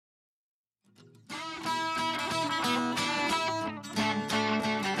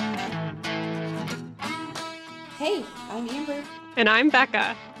Hey, I'm Amber, And I'm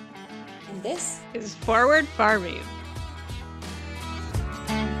Becca. and this Is Forward Farming.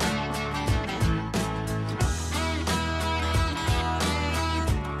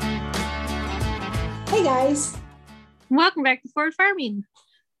 Hey guys, Welcome back to Forward Farming.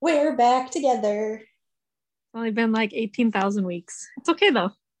 we're back together. It's only been like 18,000 weeks. It's okay though.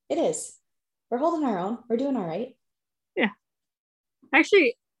 It is. We're holding our own. We're doing all right. Yeah.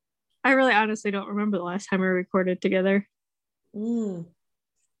 Actually, I really honestly don't remember the last time we recorded together. I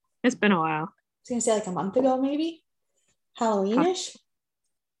It's been a while. was gonna say like a month ago, maybe Halloweenish,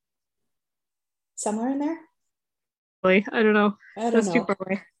 somewhere in there. Probably. I don't know. I don't That's know. too far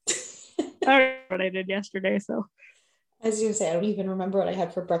away. I don't know what I did yesterday, so. I was gonna say I don't even remember what I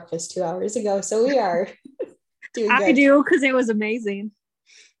had for breakfast 2 hours ago. So we are doing good. I do because it was amazing.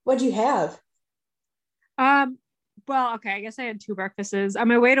 What'd you have? Well, okay, I guess I had two breakfasts. On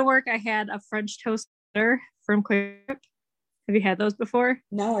my way to work, I had a French toast butter from Quick Trip. Have you had those before?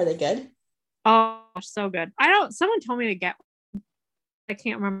 No, are they good? Oh, so good. Someone told me to get one. I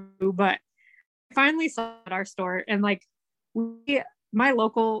can't remember who, but I finally saw it at our store, and like my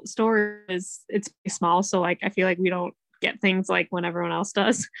local store it's pretty small, so like I feel like we don't get things like when everyone else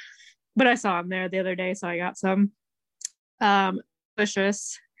does. But I saw them there the other day, so I got some.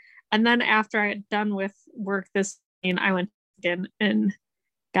 Delicious. And then after I had done with work this morning, I went in and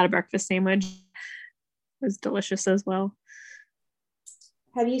got a breakfast sandwich. It was delicious as well.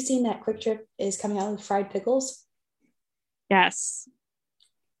 Have you seen that Quick Trip is coming out with fried pickles? Yes.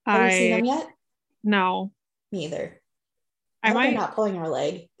 Have you seen them yet? No. Me either. I hope might they're not pulling our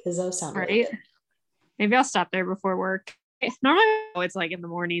leg because those sound really right. good. Maybe I'll stop there before work. Normally it's like in the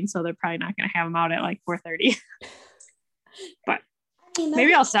morning, so they're probably not going to have them out at like 4:30. But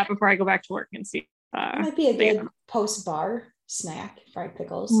maybe I'll stop before I go back to work and see. That might be a good post-bar snack, fried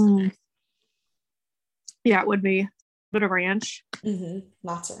pickles. Yeah, it would be. A bit of ranch.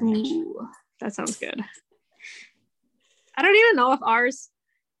 Lots of ranch. Ooh, that sounds good. I don't even know if ours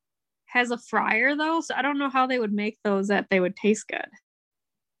has a fryer though, so I don't know how they would make those that they would taste good.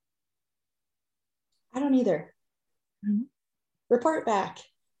 I don't either. Report back.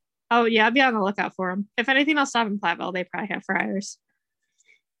 Oh yeah, I'll be on the lookout for them. If anything, I'll stop in Platteville. They probably have fryers.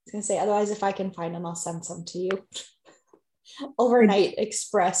 I was gonna say, otherwise, if I can find them, I'll send some to you. Overnight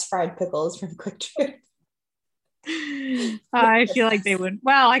express fried pickles from Quick Trip. I feel like they would.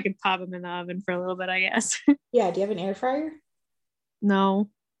 Well, I could pop them in the oven for a little bit, I guess. Yeah. Do you have an air fryer?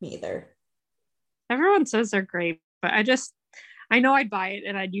 No. Me either. Everyone says they're great, but I know I'd buy it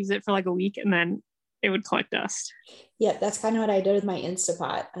and I'd use it for like a week and then it would collect dust. Yeah, that's kind of what I did with my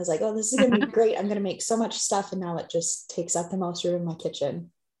Instapot. I was like, oh, this is gonna be great. I'm gonna make so much stuff, and now it just takes up the most room in my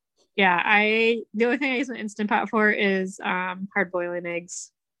kitchen. Yeah, the only thing I use an Instant Pot for is hard boiling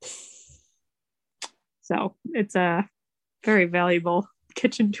eggs. So it's a very valuable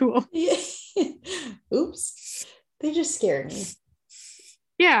kitchen tool. Oops. They just scared me.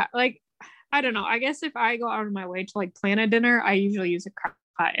 Yeah, like I don't know. I guess if I go out of my way to like plan a dinner, I usually use a crock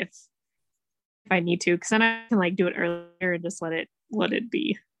pot if I need to, because then I can like do it earlier and just let it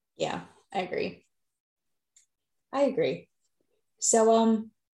be. Yeah, I agree. So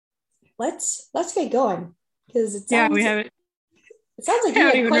let's get going, because it sounds we have it. It sounds like you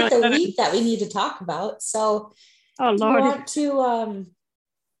had quite the week that we need to talk about. So oh Lord, you want to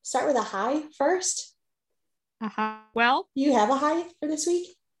start with a high first? Well, you have a high for this week?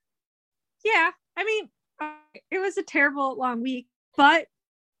 Yeah, I mean, it was a terrible long week, but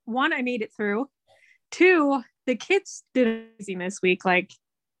one, I made it through. Two, the kids did amazing this week. Like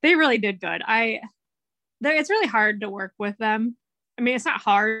they really did good. It's really hard to work with them. I mean, it's not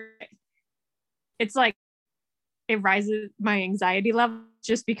hard. It's like it rises my anxiety level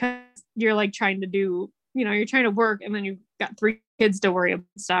just because you're like trying to do, you're trying to work and then you've got 3 kids to worry about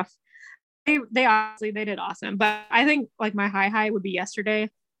stuff. They honestly, they did awesome. But I think like my high would be yesterday.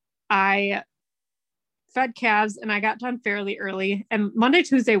 I fed calves and I got done fairly early. And Monday,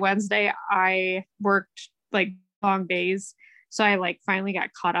 Tuesday, Wednesday, I worked like long days. So I like finally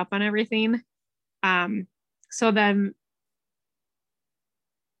got caught up on everything. So then,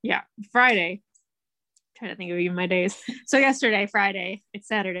 yeah, Friday, I'm trying to think of even my days. So yesterday, Friday, it's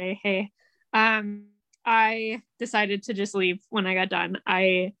Saturday. Hey, I decided to just leave when I got done.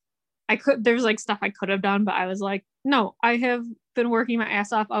 There's like stuff I could have done, but I was like, no, I have been working my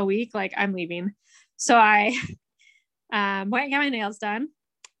ass off all week. Like I'm leaving. So I went and got my nails done.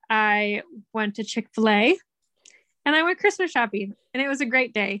 I went to Chick-fil-A and I went Christmas shopping and it was a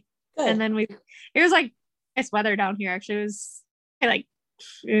great day. Good. And then it was like, it's weather down here. Actually, it was like,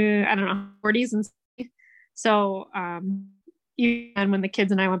 I don't know, 40s and stuff. So even when the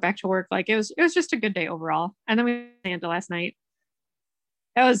kids and I went back to work, like it was just a good day overall. And then we went to Santa last night.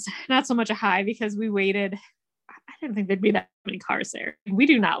 It was not so much a high because we waited. I didn't think there'd be that many cars there. We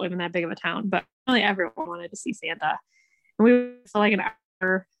do not live in that big of a town, but really everyone wanted to see Santa. And we waited for like an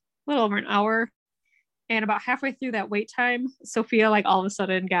hour, a little over an hour. And about halfway through that wait time, Sophia like all of a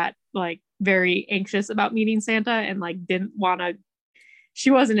sudden got like very anxious about meeting Santa and like didn't want to.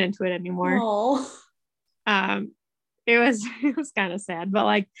 She wasn't into it anymore. Oh. It was kind of sad, but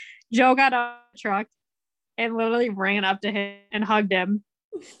like Joe got out of the truck and literally ran up to him and hugged him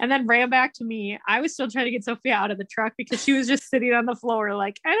and then ran back to me. I was still trying to get Sophia out of the truck because she was just sitting on the floor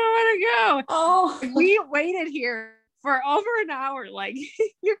like, I don't want to go. Oh. We waited here for over an hour. Like,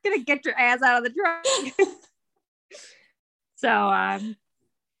 you're going to get your ass out of the truck. So,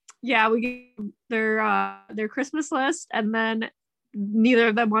 yeah, we gave their Christmas list, and then neither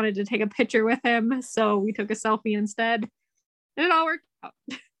of them wanted to take a picture with him, so we took a selfie instead, and it all worked out.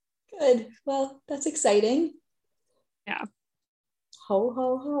 Good. Well, that's exciting. Yeah. Ho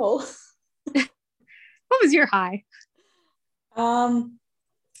ho ho. What was your high?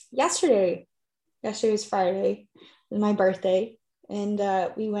 Yesterday was Friday. It was my birthday, and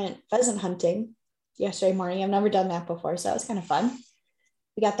we went pheasant hunting yesterday morning. I've never done that before, so that was kind of fun.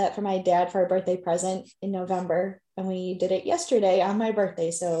 We got that for my dad for a birthday present in November, and we did it yesterday on my birthday,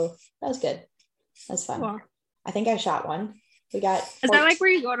 so that was good. That's fun. Wow. I think I shot one. We got. Is that like where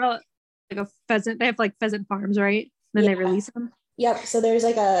you go to like a pheasant? They have like pheasant farms, right? Then they release them. Yep. So there's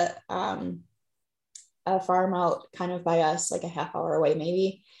like a farm out kind of by us, like a half hour away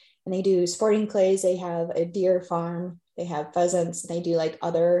maybe, and they do sporting clays. They have a deer farm. They have pheasants. They do like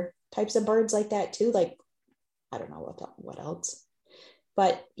other types of birds like that too. Like I don't know what else.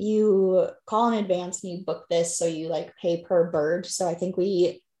 But you call in advance and you book this, so you like pay per bird. So I think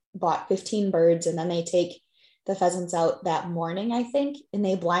we bought 15 birds, and then they take the pheasants out that morning, I think, and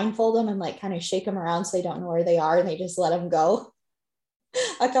they blindfold them and like kind of shake them around so they don't know where they are, and they just let them go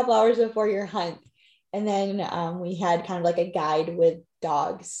a couple hours before your hunt. And then we had kind of like a guide with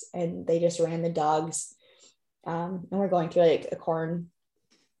dogs, and they just ran the dogs. And we're going through like a corn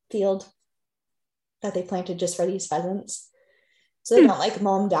field that they planted just for these pheasants. So they don't like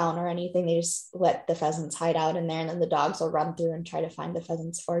mow them down or anything. They just let the pheasants hide out in there, and then the dogs will run through and try to find the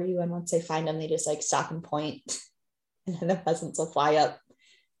pheasants for you. And once they find them, they just like stop and point, and then the pheasants will fly up.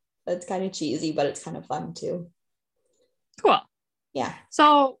 It's kind of cheesy, but it's kind of fun too. Cool. Yeah.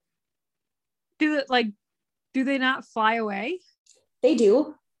 So do they not fly away? They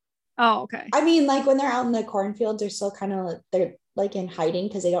do. Oh, okay. I mean, like when they're out in the cornfield, they're still kind of they're like in hiding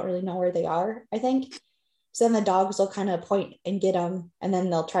because they don't really know where they are, I think. So then the dogs will kind of point and get them, and then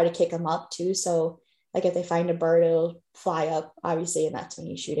they'll try to kick them up too. So like if they find a bird, it'll fly up, obviously, and that's when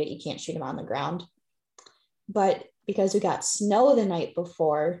you shoot it. You can't shoot them on the ground. But because we got snow the night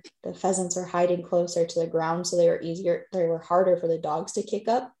before, the pheasants were hiding closer to the ground, so they were harder for the dogs to kick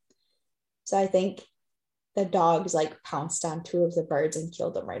up. So I think the dogs like pounced on two of the birds and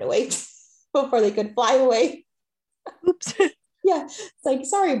killed them right away before they could fly away. Oops. Yeah, it's like,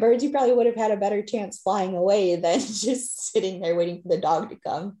 sorry, birds, you probably would have had a better chance flying away than just sitting there waiting for the dog to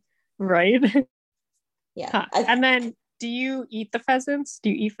come. Right. Yeah. Huh. And then do you eat the pheasants? Do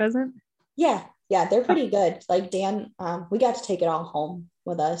you eat pheasant? Yeah, they're pretty good. Like Dan, we got to take it all home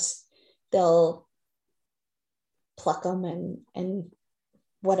with us. They'll pluck them and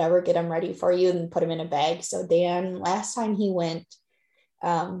whatever, get them ready for you and put them in a bag. So Dan, last time he went,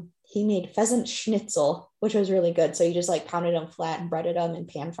 he made pheasant schnitzel, which was really good. So you just like pounded them flat and breaded them and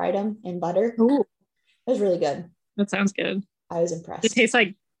pan fried them in butter. Ooh. It was really good. That sounds good. I was impressed. It tastes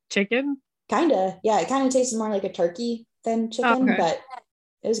like chicken? Kind of. Yeah, it kind of tasted more like a turkey than chicken, okay. But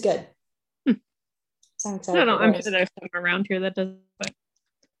it was good. So I'm excited. No, I'm sure there's some around here that does. But...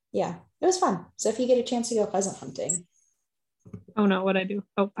 Yeah, it was fun. So if you get a chance to go pheasant hunting. Oh no, what'd I do?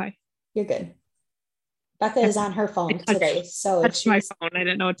 Oh, bye. You're good. Becca is on her phone today. So that's my phone. I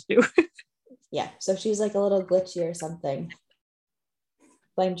didn't know what to do. Yeah. So if she's like a little glitchy or something,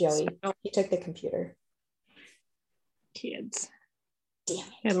 blame Joey. He took the computer. Kids. Damn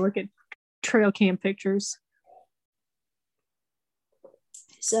it. Gotta look at trail cam pictures.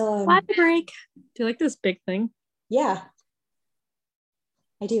 So break. Do you like this big thing? Yeah.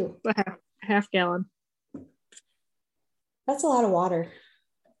 I do. A half gallon. That's a lot of water.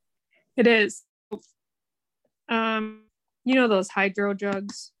 It is. You know those hydro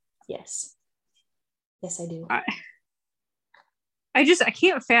jugs? Yes, I do. I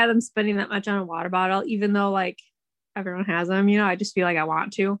can't fathom spending that much on a water bottle, even though like everyone has them. You know, I just feel like I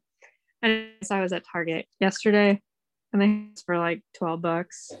want to. And so I was at Target yesterday, and they for like $12.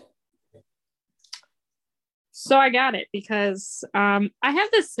 So I got it because I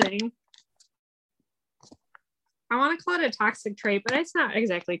have this thing. I want to call it a toxic trait, but it's not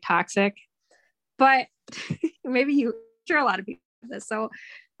exactly toxic. But maybe sure a lot of people have this. So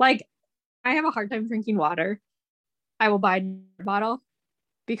like I have a hard time drinking water. I will buy a bottle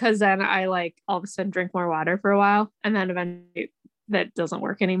because then I like all of a sudden drink more water for a while. And then eventually that doesn't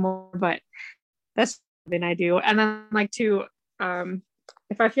work anymore. But that's something I do. And then like if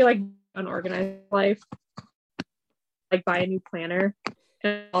I feel like unorganized life, like buy a new planner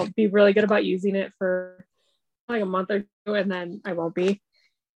and I'll be really good about using it for like a month or two and then I won't be.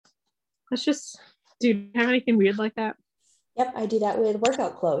 Let's just do you have anything weird like that? Yep, I do that with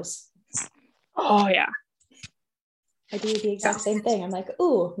workout clothes. Oh yeah. I do the exact same thing. I'm like,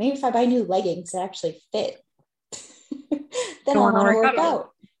 ooh, maybe if I buy new leggings that actually fit, then I'll want to work out.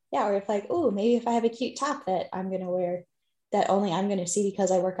 Yeah, or if like, ooh, maybe if I have a cute top that I'm gonna wear that only I'm gonna see because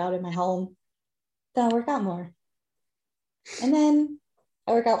I work out in my home, then I'll work out more. And then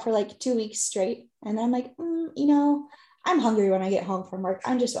I work out for like 2 weeks straight. And then I'm like, I'm hungry when I get home from work.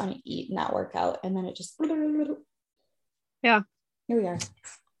 I just want to eat and not work out. And then it just, yeah. Here we are.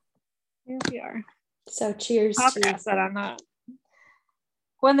 Here we are. So cheers. I'll have to ask that on that.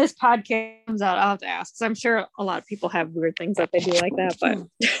 When this podcast comes out, I'll have to ask. So I'm sure a lot of people have weird things that they do like that, but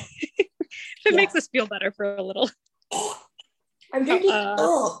it makes us feel better for a little. I'm drinking.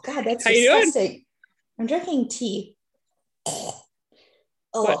 Oh God, that's how disgusting. I'm drinking tea. Oh.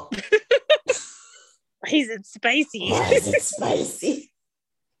 Why is it spicy?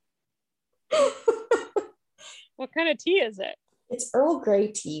 What kind of tea is it? It's Earl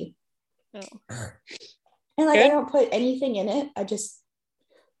Grey tea. Oh. And like, good. I don't put anything in it. But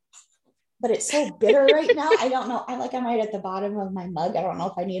it's so bitter right now. I don't know. I'm right at the bottom of my mug. I don't know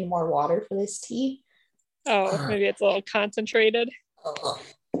if I need more water for this tea. Oh, maybe it's a little concentrated.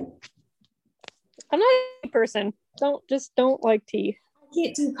 I'm not a person. Don't like tea. I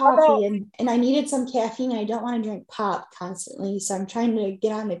can't do coffee and I needed some caffeine. I don't want to drink pop constantly. So I'm trying to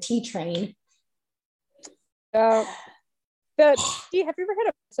get on the tea train. The tea, have you ever had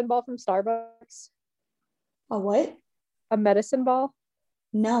a medicine ball from Starbucks? A what? A medicine ball?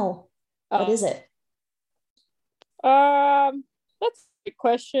 No. What is it? That's a good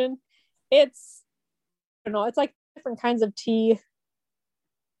question. It's, I don't know, it's like different kinds of tea.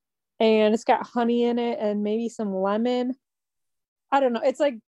 And it's got honey in it and maybe some lemon. I don't know. It's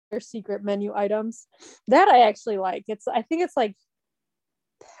like their secret menu items. That I actually like. I think it's like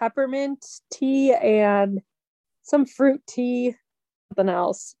peppermint tea and some fruit tea, something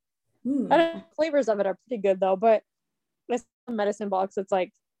else. I don't know, flavors of it are pretty good though, but it's a medicine box. It's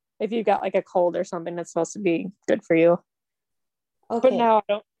like if you've got like a cold or something, it's supposed to be good for you. Okay. But now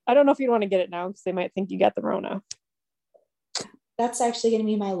I don't know if you'd want to get it now because they might think you got the Rona. That's actually going to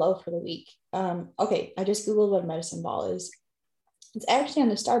be my low for the week. Okay, I just Googled what a medicine ball is. It's actually on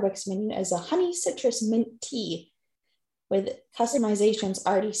the Starbucks menu as a honey citrus mint tea with customizations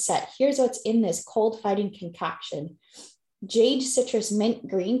already set. Here's what's in this cold fighting concoction: jade citrus mint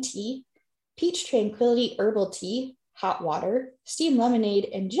green tea, peach tranquility herbal tea, hot water, steamed lemonade,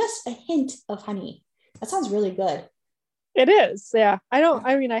 and just a hint of honey. That sounds really good. It is, yeah.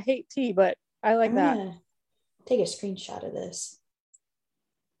 I hate tea, but I like that. Take a screenshot of this.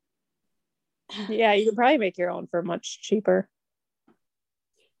 Yeah, you could probably make your own for much cheaper.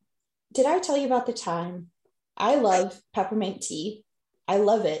 Did I tell you about the time? I love peppermint tea. I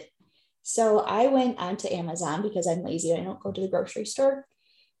love it. So I went onto Amazon because I'm lazy. I don't go to the grocery store.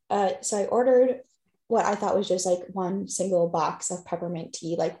 So I ordered what I thought was just like one single box of peppermint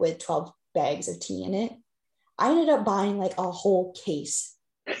tea, like with 12 bags of tea in it. I ended up buying like a whole case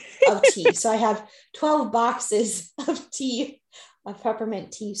of tea. So I have 12 boxes of tea, of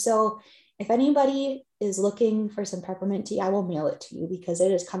peppermint tea. So if anybody is looking for some peppermint tea, I will mail it to you because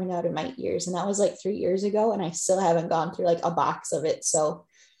it is coming out of my ears. And that was like 3 years ago. And I still haven't gone through like a box of it. So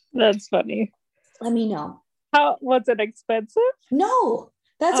that's funny. Let me know. Was it expensive? No,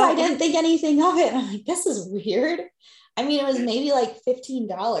 that's why I didn't think anything of it. I'm like, this is weird. I mean, it was maybe like $15. And I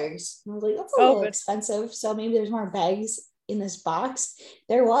was like, that's a little expensive. So maybe there's more bags in this box.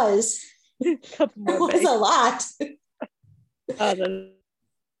 There was. Couple more bags. A lot. I've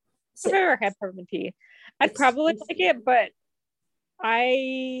never had peppermint tea. I'd probably like it, but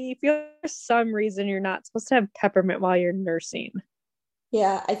I feel for some reason you're not supposed to have peppermint while you're nursing.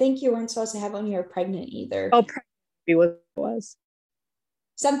 Yeah, I think you weren't supposed to have it when you were pregnant either. Oh, what it was.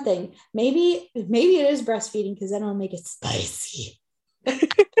 Something. Maybe it is breastfeeding because then it'll make it spicy.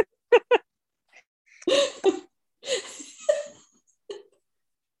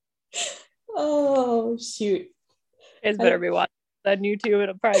 Oh, shoot. It's better be watching on YouTube.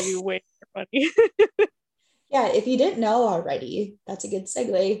 It'll probably be way more funny. Yeah, if you didn't know already, that's a good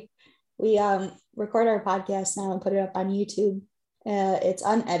segue. We record our podcast now and put it up on YouTube. It's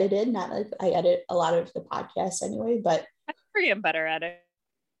unedited, not like I edit a lot of the podcasts anyway, but We're getting better at it.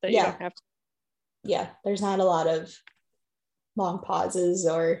 That you yeah, don't have to. yeah, there's not a lot of long pauses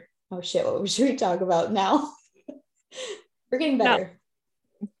or oh shit, what should we talk about now? We're getting No, better.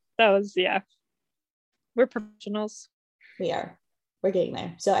 that was we're professionals. We are. We're getting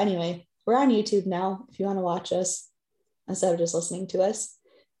there. So anyway, we're on YouTube now. If you want to watch us instead of just listening to us,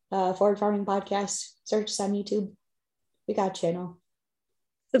 Forward Farming Podcast, search us on YouTube. We got a channel.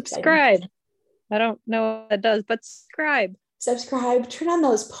 Subscribe. I don't know what that does, but subscribe, turn on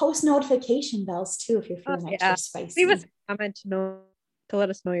those post notification bells too if you're feeling extra spicy. Leave us a comment to let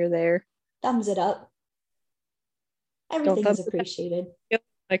us know you're there. Thumbs it up. Everything is appreciated.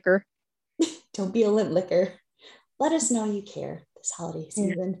 Liquor. Don't be a lint licker. Let us know you care this holiday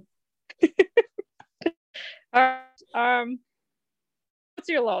season. What's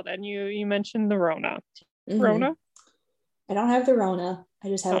your low then? You mentioned the Rona. Mm-hmm. Rona? I don't have the Rona. I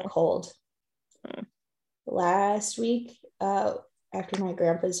just have a cold. Last week, after my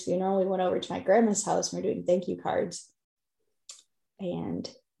grandpa's funeral, we went over to my grandma's house and we're doing thank you cards. And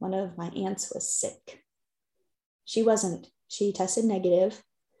one of my aunts was sick. She wasn't. She tested negative,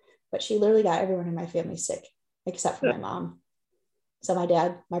 but she literally got everyone in my family sick, except for my mom. So my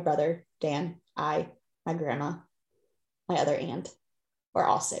dad, my brother, Dan, my grandma, my other aunt, we're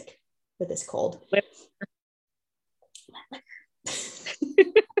all sick with this cold.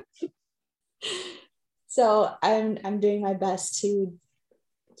 So I'm doing my best to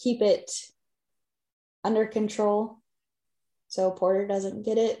keep it under control so Porter doesn't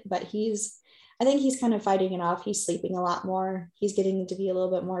get it, but I think he's kind of fighting it off. He's sleeping a lot more. He's getting to be a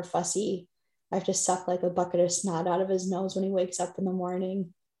little bit more fussy. I have to suck like a bucket of snot out of his nose when he wakes up in the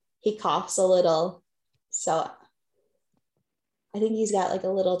morning. He coughs a little. So I think he's got like a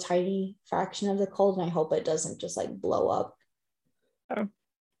little tiny fraction of the cold, and I hope it doesn't just like blow up. Oh.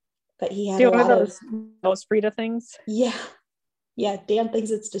 But he had a lot of those Frida things. Yeah. Yeah. Dan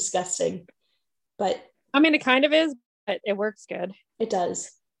thinks it's disgusting. But I mean, it kind of is, but it works good. It does.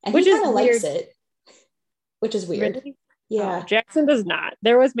 And he kind of likes it, which is weird. Really? Yeah. Jackson does not.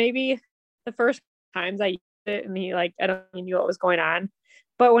 There was maybe the first times I used it and he I don't even knew what was going on.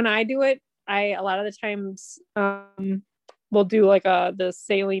 But when I do it, a lot of the times we'll do like the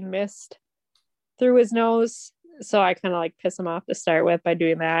saline mist through his nose. So I kind of like piss him off to start with by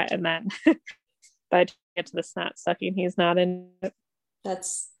doing that. And then by the get to the snot sucking, he's not in it.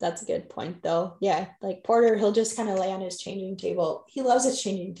 That's a good point though. Yeah, like Porter, he'll just kind of lay on his changing table. He loves his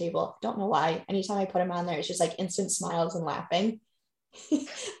changing table. Don't know why. Anytime I put him on there, it's just like instant smiles and laughing. But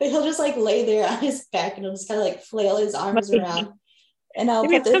he'll just like lay there on his back and he'll just kind of like flail his arms around. And I'll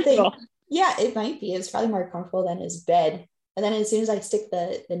put the thing. Yeah, it might be. It's probably more comfortable than his bed. And then as soon as I stick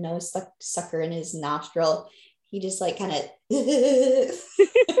the nose sucker in his nostril, he just like kind of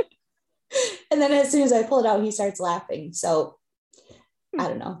and then as soon as I pull it out, he starts laughing. So I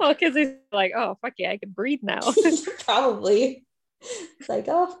don't know. Well, because he's like, oh, fuck yeah, I can breathe now. Probably. It's like,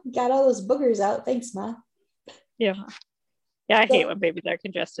 oh, got all those boogers out. Thanks, Ma. Yeah. Yeah, I hate when babies are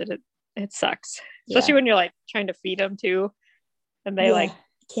congested. It sucks. Especially when you're like trying to feed them too. And they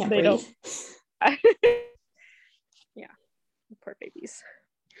can't breathe. Don't. Yeah. Poor babies.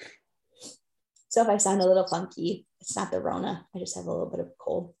 So if I sound a little funky, it's not the Rona. I just have a little bit of a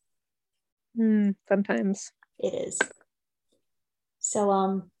cold. Sometimes. It is.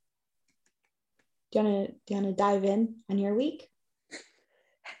 So do you wanna dive in on your week?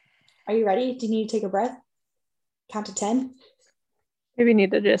 Are you ready? Do you need to take a breath? Count to 10? Maybe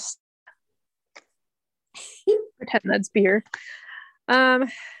need to just pretend that's beer. All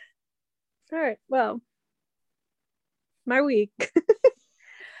right, well, my week.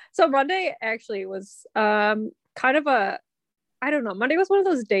 So Monday actually was kind of I don't know. Monday was one of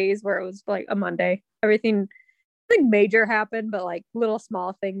those days where it was like a Monday. Nothing major happened, but like little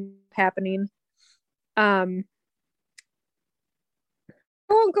small things happening. I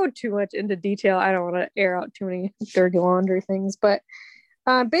won't go too much into detail. I don't want to air out too many dirty laundry things, but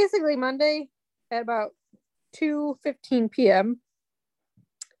basically Monday at about 2:15 p.m.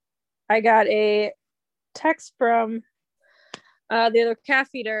 I got a text from the other calf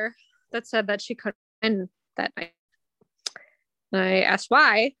feeder that said that she couldn't end that night. And I asked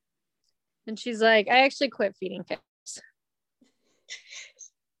why, and she's like, I actually quit feeding calves.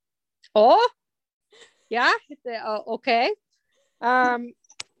 Oh, yeah, okay.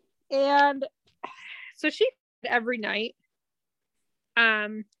 And so she every night.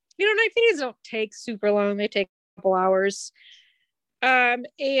 Night feedings don't take super long; they take a couple hours. And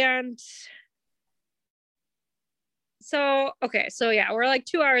So okay, so yeah, we're like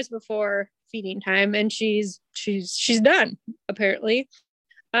 2 hours before feeding time, and she's done apparently.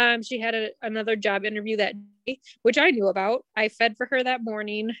 She had another job interview that day, which I knew about. I fed for her that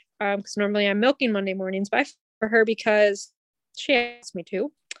morning because normally I'm milking Monday mornings, but I fed for her because she asked me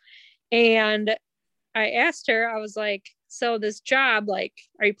to. And I asked her, I was like, so this job, like,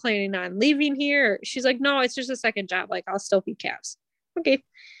 are you planning on leaving here? She's like, no, it's just a second job. Like, I'll still feed calves. Okay.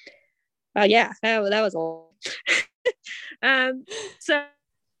 Yeah, that was old. So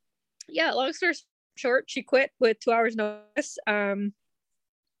yeah, long story short, she quit with 2 hours notice. Don't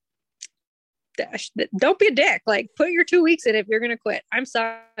be a dick. Like, put your 2 weeks in if you're gonna quit. I'm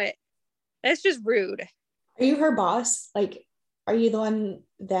sorry. That's just rude. Are you her boss? Like, are you the one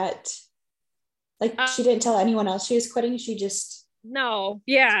that, like, she didn't tell anyone else she was quitting? She just no.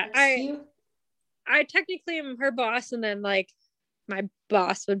 Yeah, you? I technically am her boss, and then like my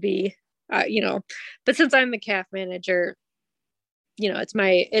boss would be, but since I'm the calf manager, it's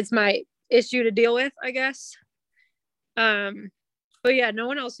my issue to deal with, I guess. But yeah, no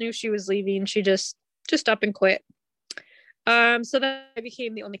one else knew she was leaving. She just up and quit. So then I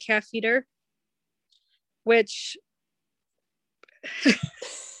became the only calf feeder, which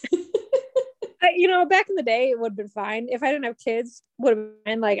back in the day it would have been fine. If I didn't have kids, would have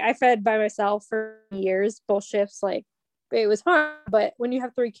been like I fed by myself for years, both shifts. Like it was hard, but when you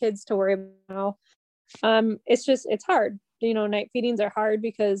have 3 kids to worry about now, it's hard. Night feedings are hard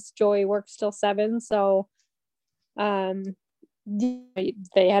because Joey works till 7, so they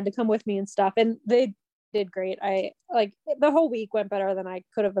had to come with me and stuff, and they did great. I like the whole week went better than I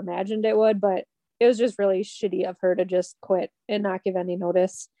could have imagined it would, but it was just really shitty of her to just quit and not give any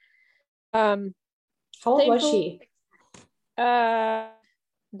notice. How old was she?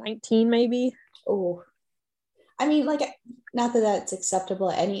 19 maybe. Oh, I mean, like, not that that's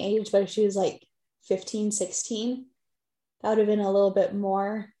acceptable at any age, but if she was like 15, 16, that would have been a little bit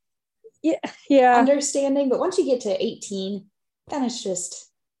more understanding. But once you get to 18, then it's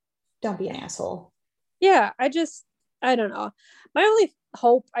just, don't be an asshole. Yeah, I don't know. My only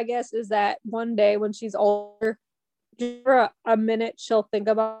hope, I guess, is that one day when she's older, for a minute, she'll think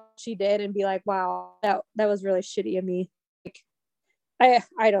about what she did and be like, wow, that was really shitty of me. Like,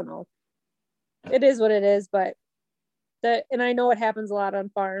 I don't know. It is what it is, but and I know it happens a lot on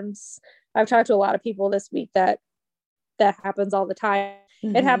farms. I've talked to a lot of people this week that happens all the time.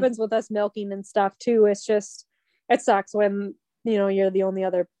 Mm-hmm. It happens with us milking and stuff too. It's just, it sucks when, you're the only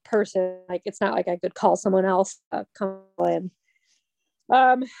other person. Like, it's not like I could call someone else to come in.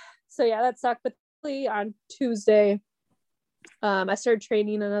 So yeah, that sucked. But on Tuesday, I started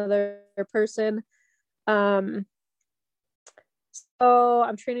training another person. So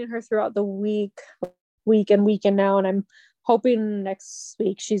I'm training her throughout the week and weekend now, and I'm hoping next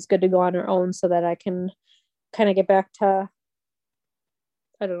week she's good to go on her own so that I can kind of get back to,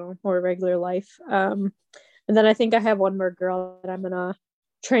 I don't know, more regular life. And then I think I have one more girl that I'm gonna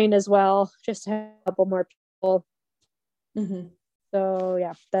train as well, just to have a couple more people. Mm-hmm. So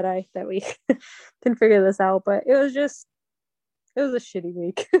yeah, that we can figure this out. But it was a shitty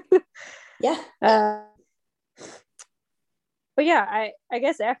week. Yeah. But yeah, I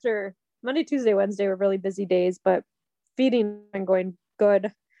guess after Monday, Tuesday, Wednesday were really busy days, but feeding and going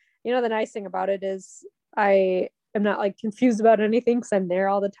good. The nice thing about it is I am not like confused about anything because I'm there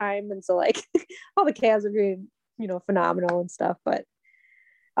all the time, and so like all the calves are doing phenomenal and stuff. But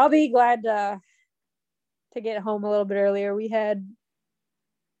I'll be glad to get home a little bit earlier. We had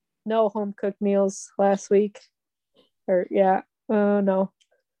no home cooked meals last week, no,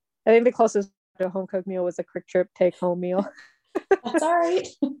 I think the closest to a home cooked meal was a Quick Trip take home meal. That's all right.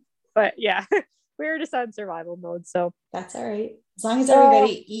 But yeah, we were just on survival mode, so that's all right. As long as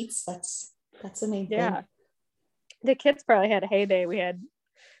everybody eats, that's the main thing. Yeah. The kids probably had a heyday. We had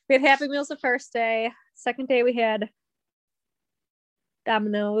Happy Meals the first day. Second day we had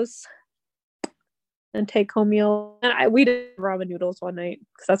Domino's and take home meal. And we did ramen noodles one night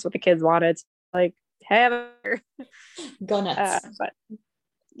because that's what the kids wanted. So, like, have it. Go nuts. But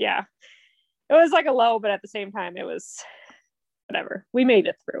yeah, it was like a low, but at the same time, it was whatever. We made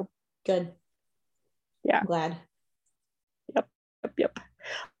it through. Good. Yeah. I'm glad. Yep.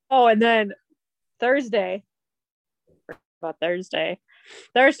 Oh, and then Thursday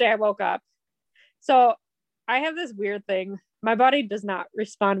I woke up. So I have this weird thing. My body does not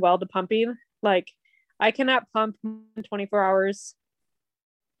respond well to pumping. Like, I cannot pump in 24 hours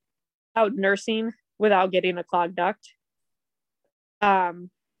out nursing without getting a clogged duct. I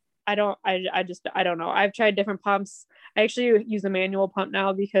don't know. I've tried different pumps. I actually use a manual pump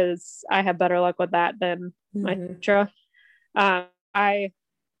now because I have better luck with that than my Tetra.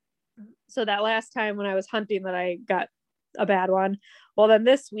 So that last time when I was hunting that I got a bad one. Well, then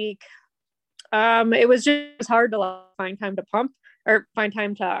this week, it was just hard to find time to pump or find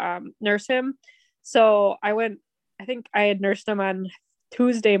time to nurse him. So I think I had nursed him on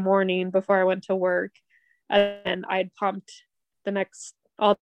Tuesday morning before I went to work. And I'd pumped the next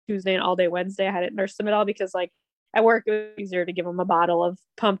all Tuesday and all day Wednesday. I hadn't nursed him at all because like at work it was easier to give him a bottle of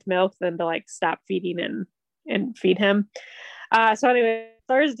pumped milk than to like stop feeding and feed him. So anyway,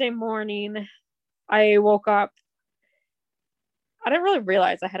 Thursday morning, I woke up. I didn't really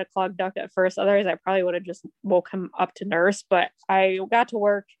realize I had a clogged duct at first. Otherwise, I probably would have just woke him up to nurse. But I got to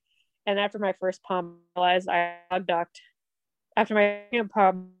work, and after my first pump, I realized I had a clogged duct. After my second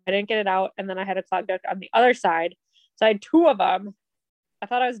pump, I didn't get it out, and then I had a clogged duct on the other side. So I had two of them. I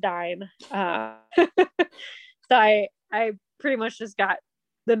thought I was dying. So I pretty much just got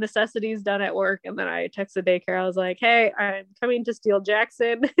the necessities done at work, and then I texted daycare. I was like, "Hey, I'm coming to steal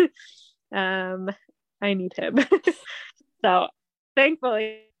Jackson. I need him." So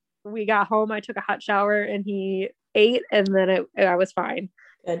thankfully, we got home. I took a hot shower, and he ate, and then I was fine.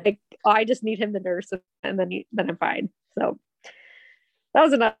 Good. Like, I just need him to nurse, and then I'm fine. So that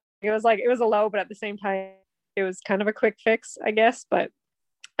was enough. It was a low, but at the same time, it was kind of a quick fix, I guess. But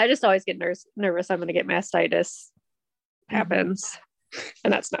I just always get nervous. I'm going to get mastitis. Happens,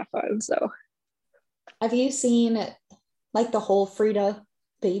 and that's not fun. So, have you seen like the whole Frida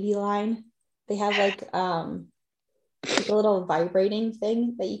baby line? They have like a little vibrating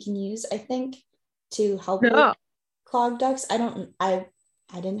thing that you can use, I think, to help with clogged ducts. I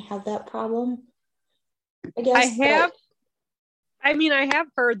didn't have that problem. I guess I have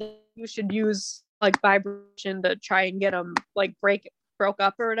heard that you should use like vibration to try and get them like broke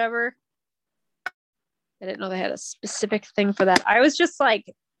up or whatever. I didn't know they had a specific thing for that. I was just like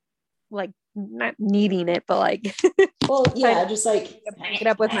not needing it, but like, well, yeah, just like pick it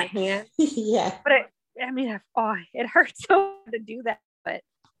up with my hand. Yeah. But it hurts so to do that, but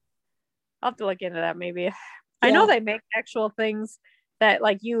I'll have to look into that maybe. Yeah. I know they make actual things that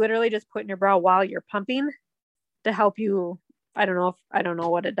like you literally just put in your bra while you're pumping to help you. I don't know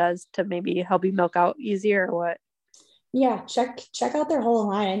what it does to maybe help you milk out easier or what. Yeah, check out their whole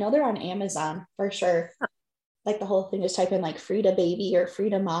line. I know they're on Amazon for sure. Like the whole thing, just type in like Frida baby or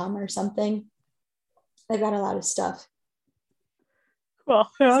Frida mom or something. They've got a lot of stuff.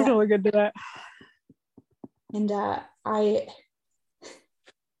 Well, I'll go look into that. And I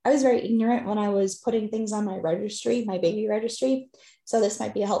was very ignorant when I was putting things on my registry, my baby registry. So this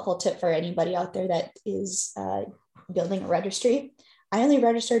might be a helpful tip for anybody out there that is building a registry. I only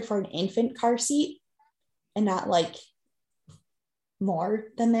registered for an infant car seat and not like more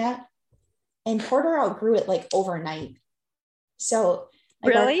than that. And Porter outgrew it like overnight. So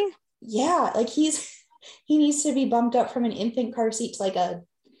like really? Like he needs to be bumped up from an infant car seat to like a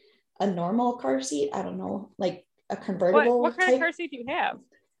normal car seat. I don't know, like a convertible. What kind of car seat do you have?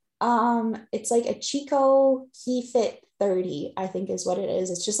 It's like a Chico KeyFit 30, I think is what it is.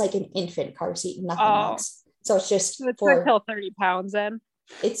 It's just like an infant car seat, nothing else. So it's just for 30 pounds then.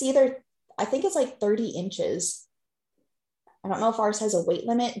 It's I think it's like 30 inches. I don't know if ours has a weight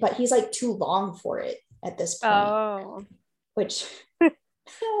limit, but he's like too long for it at this point. Oh. Which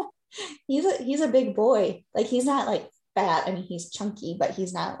he's a big boy. Like he's not like fat. I mean, he's chunky, but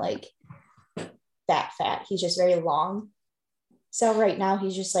he's not like fat. He's just very long. So right now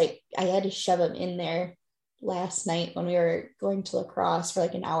he's just like, I had to shove him in there last night when we were going to La Crosse for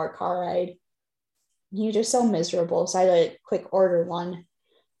like an hour car ride. He was just so miserable. So I had to quick order one.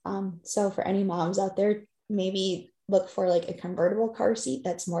 So for any moms out there, maybe look for like a convertible car seat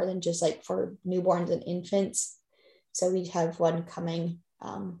that's more than just like for newborns and infants. So we have one coming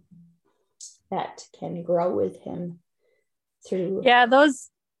that can grow with him through. Yeah,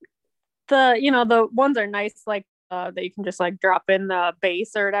 the ones are nice, like that you can just like drop in the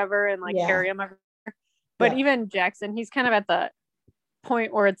base or whatever and like carry him everywhere. But even Jackson, he's kind of at the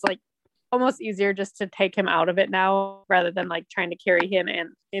point where it's like almost easier just to take him out of it now rather than like trying to carry him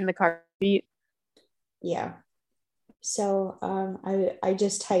in the car seat. Yeah. So I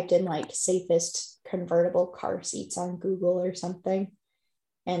just typed in like safest convertible car seats on Google or something.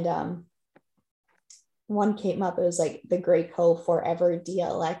 And one came up. It was like the Graco Forever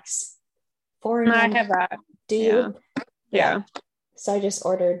DLX. I have that. Do you? Yeah. So I just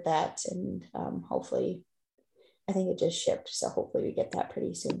ordered that and hopefully, I think it just shipped. So hopefully we get that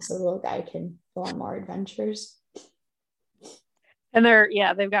pretty soon so the little guy can go on more adventures. And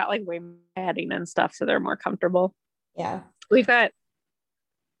they've got like way more padding and stuff, so they're more comfortable. Yeah. We've got,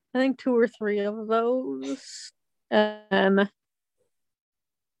 I think 2 or 3 of those. And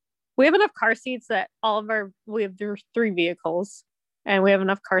we have enough car seats that we have 3 vehicles. And we have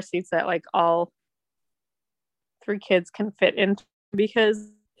enough car seats that like all 3 kids can fit in, because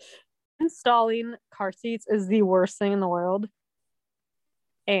installing car seats is the worst thing in the world.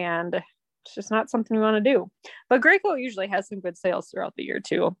 And it's just not something we want to do. But Graco usually has some good sales throughout the year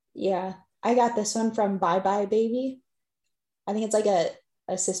too. Yeah. I got this one from Bye Bye Baby. I think it's like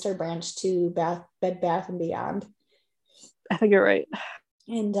a sister branch to Bed Bath and Beyond. I think you're right.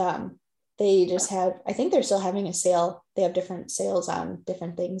 And they just have, I think they're still having a sale. They have different sales on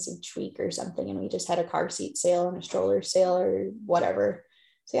different things each week or something. And we just had a car seat sale and a stroller sale or whatever.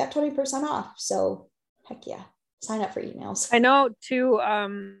 So you got 20% off. So heck yeah. Sign up for emails. I know too,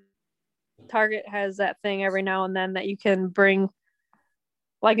 Target has that thing every now and then that you can bring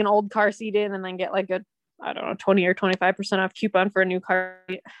like an old car seat in and then get like a, I don't know, 20 or 25% off coupon for a new car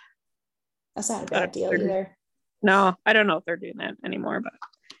seat. That's not a bad deal either. No, I don't know if they're doing that anymore, but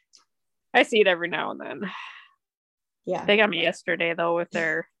I see it every now and then. Yeah. They got me yesterday though with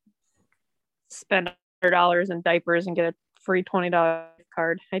their spend $100 in diapers and get a free $20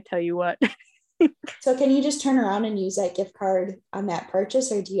 card. I tell you what. So can you just turn around and use that gift card on that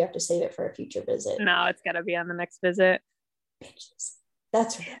purchase, or do you have to save it for a future visit? No, it's got to be on the next visit. Bitches.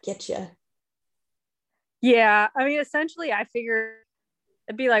 That's where it gets you. Yeah. I mean, essentially, I figure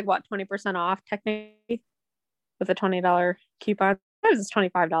it'd be like, what, 20% off technically with a $20 coupon. Sometimes it's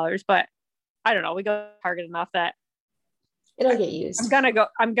 $25, but I don't know. We go to Target enough that it'll get used.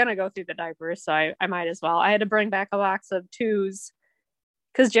 I'm gonna go through the diapers, so I might as well. I had to bring back a box of 2s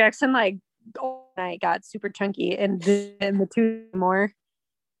because Jackson like I got super chunky and the 2 more.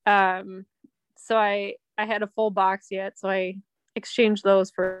 So I had a full box yet, so I exchanged those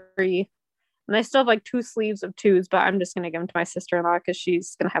for free. And I still have like 2 sleeves of 2s, but I'm just gonna give them to my sister-in-law because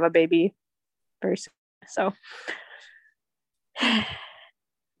she's gonna have a baby very soon. So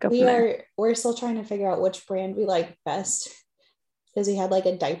we're still trying to figure out which brand we like best, because we had like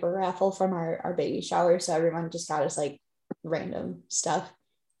a diaper raffle from our baby shower, so everyone just got us like random stuff.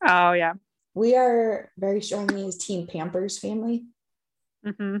 Oh yeah, we are very strongly as Team Pampers family.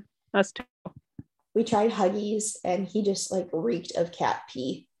 Mm-hmm. Us too. We tried Huggies and he just like reeked of cat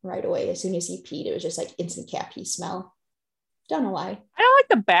pee right away. As soon as he peed, it was just like instant cat pee smell. Don't know why. I don't like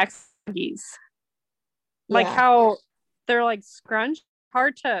the back Huggies. Like how they're like scrunch,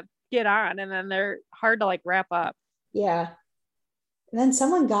 hard to get on, and then they're hard to like wrap up. Yeah. And then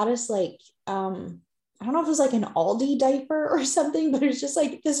someone got us like, I don't know if it was like an Aldi diaper or something, but it was just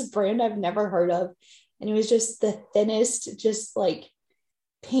like this brand I've never heard of. And it was just the thinnest, just like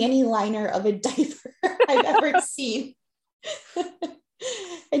panty liner of a diaper I've ever seen.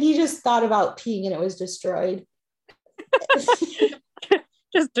 And he just thought about peeing and it was destroyed.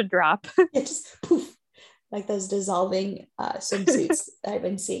 Just a drop. It just poof, like those dissolving swimsuits I've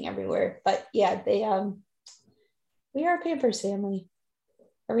been seeing everywhere. But yeah, we are a Pampers family.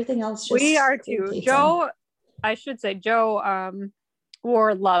 Everything else just we are too. Joe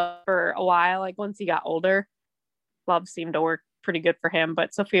wore Love for a while. Like once he got older, Love seemed to work pretty good for him,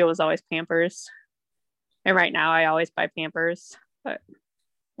 but Sophia was always Pampers. And right now I always buy Pampers.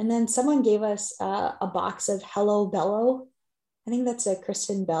 And then someone gave us a box of Hello Bello. I think that's a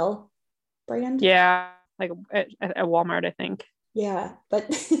Kristen Bell brand. Yeah, like at Walmart, I think. Yeah, but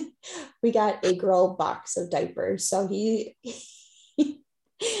we got a girl box of diapers. So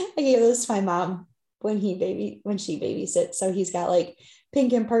I gave this to my mom when she babysits. So he's got like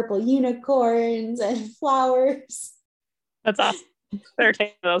pink and purple unicorns and flowers. That's awesome. Better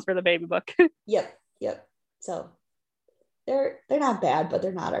take those for the baby book. Yep. So they're not bad, but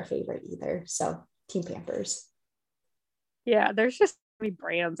they're not our favorite either. So Team Pampers. Yeah, there's just so many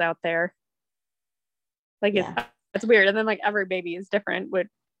brands out there. Like it's weird. And then like every baby is different with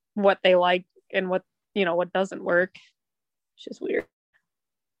what they like and what doesn't work. It's just weird.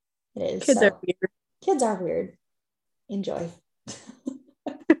 It is. Kids are weird. Kids are weird. Enjoy.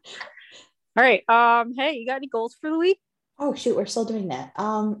 All right. Hey, you got any goals for the week? Oh shoot, we're still doing that.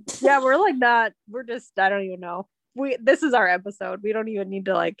 Yeah, we're like not. We're just. I don't even know. This is our episode. We don't even need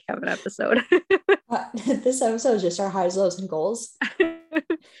to like have an episode. This episode is just our highs, lows, and goals. I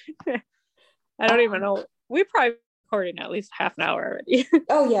don't even know. We probably recording at least half an hour already.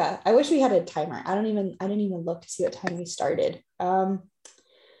 Oh yeah, I wish we had a timer. I didn't even look to see what time we started.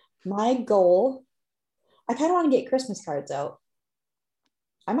 My goal, I kind of want to get Christmas cards out.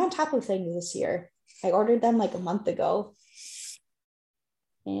 I'm on top of things this year. I ordered them like a month ago,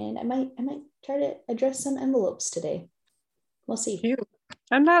 and I might try to address some envelopes today. We'll see. Cute.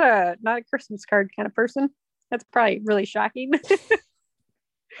 I'm not a Christmas card kind of person. That's probably really shocking.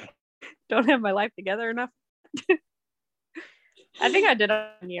 Don't have my life together enough. I think I did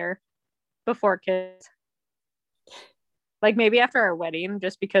 1 year before kids. Like maybe after our wedding,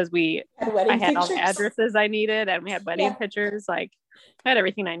 just because I had all the pictures. addresses I needed and we had wedding pictures. Like I had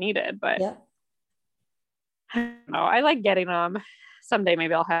everything I needed, but Yep. I don't know. I like getting them. Someday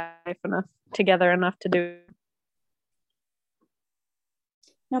maybe I'll have enough together enough to do.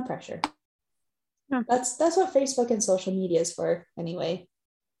 No pressure. No. That's what Facebook and social media is for anyway.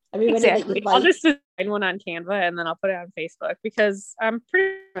 Everybody Exactly. that you like. I'll just design one on Canva and then I'll put it on Facebook because I'm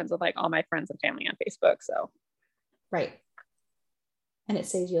pretty friends with like all my friends and family on Facebook. So right. And it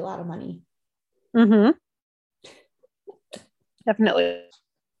saves you a lot of money. Mm-hmm. Definitely.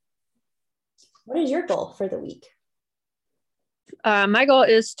 What is your goal for the week? My goal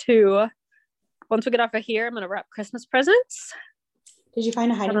is to, once we get off of here, I'm going to wrap Christmas presents. Did you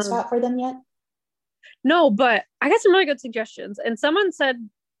find a hiding spot for them yet? No, but I got some really good suggestions. And someone said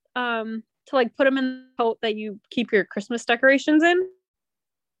to like put them in the tote that you keep your Christmas decorations in,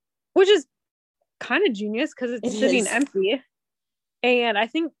 which is kind of genius because it's sitting empty. And I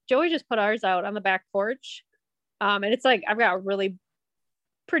think Joey just put ours out on the back porch. And it's like, I've got a really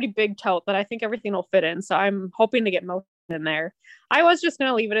pretty big tote that I think everything will fit in. So I'm hoping to get most in there. I was just going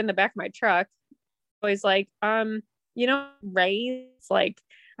to leave it in the back of my truck. Always like, rain, like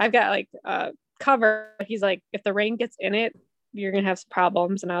I've got like a cover. He's like, if the rain gets in it, you're going to have some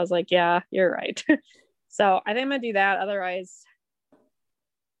problems. And I was like, yeah, you're right. So I think I'm going to do that. Otherwise,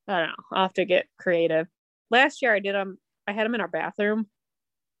 I don't know. I'll have to get creative. Last year I did them. I had them in our bathroom.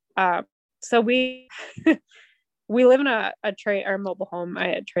 So we live in a or mobile home,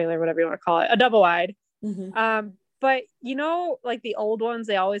 a trailer, whatever you want to call it, a double wide. Mm-hmm. But like the old ones,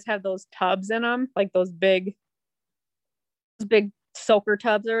 they always have those tubs in them, like those big soaker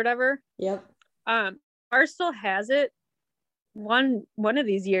tubs or whatever. Yep. Ours still has it. One of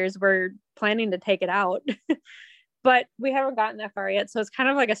these years we're planning to take it out, but we haven't gotten that far yet. So it's kind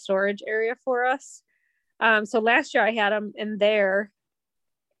of like a storage area for us. So last year I had them in there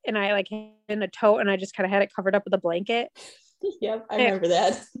and I like in a tote and I just kind of had it covered up with a blanket. Yep. I remember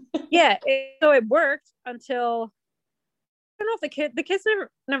that. Yeah. So it worked until, I don't know if the kids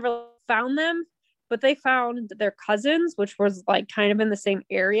never found them, but they found their cousins, which was like kind of in the same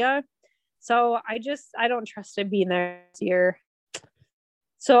area. So I don't trust it being there this year.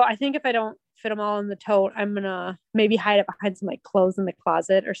 So I think if I don't fit them all in the tote, I'm going to maybe hide it behind some like clothes in the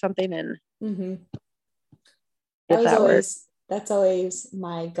closet or something. And mm-hmm. That's always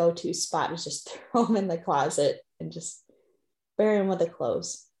my go-to spot, is just throw them in the closet and just bury them with the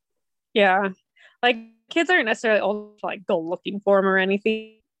clothes. Yeah. Like kids aren't necessarily old to like go looking for them or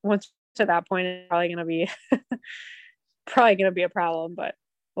anything. Once to that point, it's probably going to be a problem, but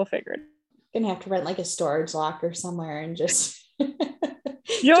we'll figure it. Gonna have to rent like a storage locker somewhere and just Joey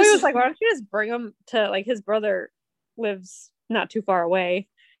was like, why don't you just bring him to, like, his brother lives not too far away.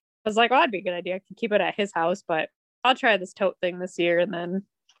 I was like, well, that'd be a good idea. I could keep it at his house, but I'll try this tote thing this year and then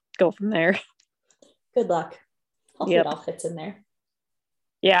go from there. Good luck. Hopefully it all fits in there.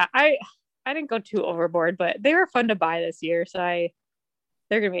 Yeah, I didn't go too overboard, but they were fun to buy this year. So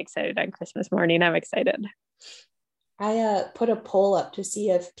they're gonna be excited on Christmas morning. I'm excited. I put a poll up to see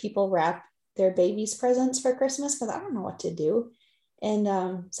if people wrap their babies' presents for Christmas because I don't know what to do.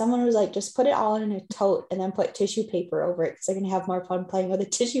 And someone was like, just put it all in a tote and then put tissue paper over it because they're going to have more fun playing with the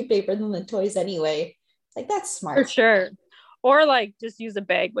tissue paper than the toys anyway. It's like, that's smart. For sure. Or like just use a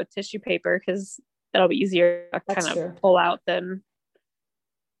bag with tissue paper because that'll be easier to kind of pull out than.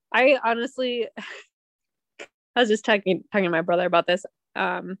 I honestly, I was just talking to my brother about this.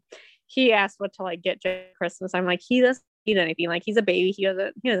 He asked what to like get Christmas. I'm like, he doesn't need anything. Like, he's a baby. He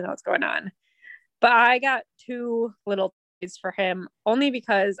doesn't know what's going on. But I got 2 little toys for him only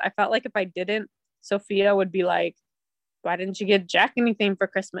because I felt like if I didn't, Sophia would be like, why didn't you get Jack anything for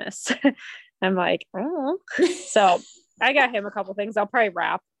Christmas? I'm like, oh. So I got him a couple things. I'll probably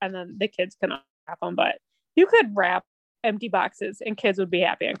wrap and then the kids can wrap them. But you could wrap empty boxes and kids would be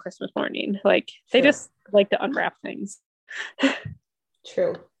happy on Christmas morning. Like, they just like to unwrap things.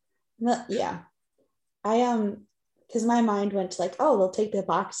 True. Yeah. Because my mind went to like, oh, they'll take the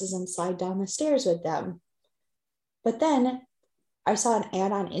boxes and slide down the stairs with them. But then I saw an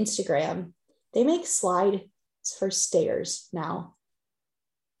ad on Instagram. They make slides for stairs now.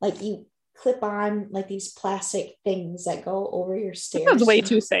 Like, you clip on like these plastic things that go over your stairs. That sounds way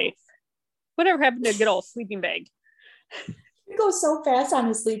too safe. Whatever happened to a good old sleeping bag? You go so fast on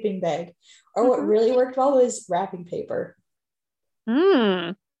a sleeping bag. Or what really worked well was wrapping paper.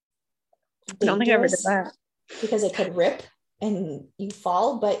 I don't think I ever did that. Because it could rip and you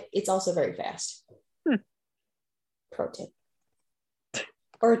fall, but it's also very fast. Pro tip.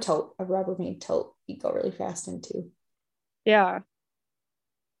 Or a tote, a Rubbermaid tote, you go really fast into. Yeah.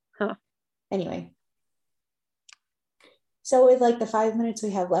 Huh. Anyway. So with like the 5 minutes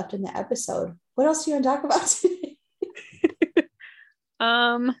we have left in the episode, what else do you want to talk about today?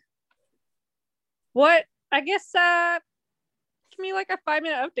 What I guess give me like a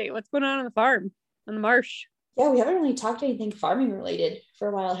 5-minute update. What's going on the farm, on the marsh? Yeah, we haven't really talked anything farming related for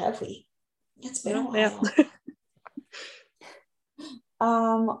a while, have we? It's been a while.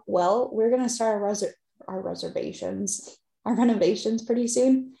 Well, we're gonna start our renovations pretty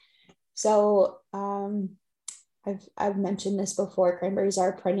soon. So I've mentioned this before. Cranberries are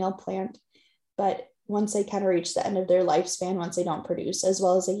a perennial plant, but once they kind of reach the end of their lifespan, once they don't produce as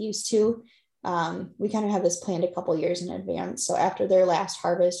well as they used to, we kind of have this planned a couple years in advance. So after their last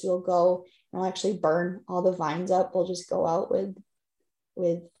harvest, we'll go and we'll actually burn all the vines up. We'll just go out with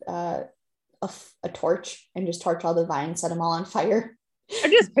a torch and just torch all the vines, set them all on fire.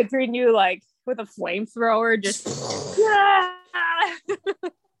 I'm just picturing you like with a flamethrower, just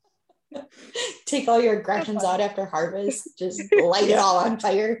take all your aggressions out after harvest, just light it all on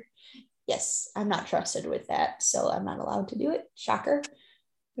fire. Yes, I'm not trusted with that, so I'm not allowed to do it. Shocker.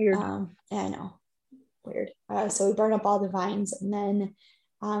 Weird. I know, weird. So we burn up all the vines, and then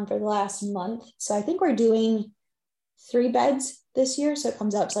for the last month, so I think we're doing 3 beds this year, so it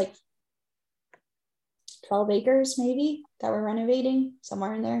comes out to like 12 acres maybe that we're renovating,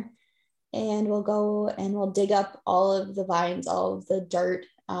 somewhere in there. And we'll go and we'll dig up all of the vines, all of the dirt,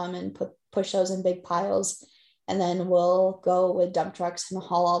 and push those in big piles. And then we'll go with dump trucks and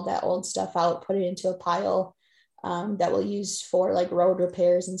haul all that old stuff out, put it into a pile that we'll use for like road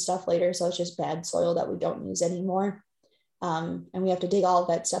repairs and stuff later. So it's just bad soil that we don't use anymore. And we have to dig all of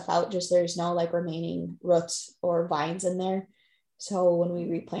that stuff out, just there's no like remaining roots or vines in there. So when we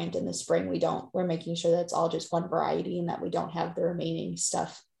replant in the spring, we're making sure that's all just one variety and that we don't have the remaining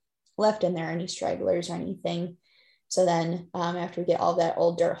stuff left in there, any stragglers or anything. So then after we get all that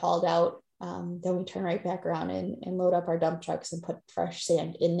old dirt hauled out, then we turn right back around and load up our dump trucks and put fresh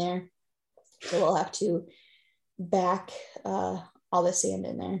sand in there. So we'll have to back all the sand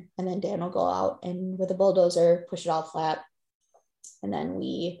in there. And then Dan will go out and with a bulldozer, push it all flat. And then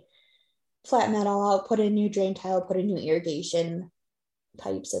we flatten that all out, put in new drain tile, put in new irrigation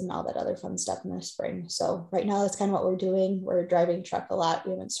pipes and all that other fun stuff in the spring. So right now that's kind of what we're doing. We're driving truck a lot.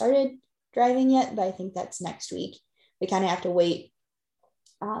 We haven't started driving yet, but I think that's next week. We kind of have to wait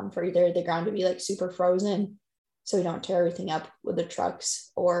for either the ground to be like super frozen so we don't tear everything up with the trucks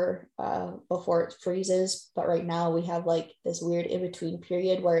or before it freezes. But right now we have like this weird in-between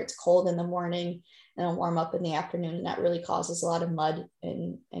period where it's cold in the morning and it'll warm up in the afternoon, and that really causes a lot of mud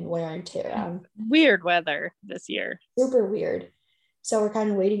and wear and tear. Weird weather this year. Super weird. So we're kind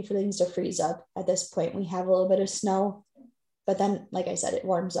of waiting for things to freeze up. At this point, we have a little bit of snow, but then, like I said, it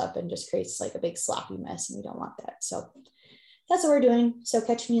warms up and just creates like a big sloppy mess, and we don't want that. So that's what we're doing. So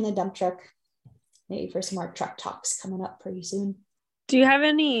catch me in the dump truck, maybe for some more truck talks coming up pretty soon. Do you have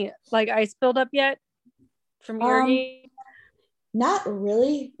any like ice buildup yet from irrigating? Not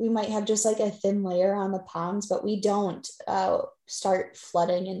really. We might have just like a thin layer on the ponds, but we don't start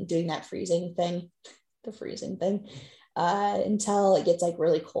flooding and doing that freezing thing, until it gets like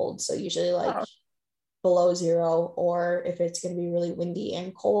really cold. So usually like below 0, or if it's going to be really windy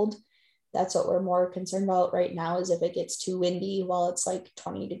and cold. That's what we're more concerned about right now, is if it gets too windy while it's like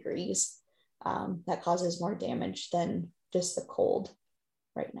 20 degrees, that causes more damage than just the cold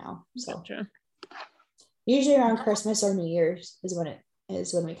right now. So gotcha. Usually around Christmas or New Year's is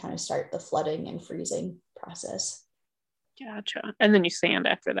when we kind of start the flooding and freezing process. Gotcha. And then you sand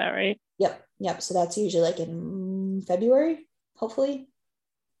after that, right? Yep. So that's usually like in February, hopefully.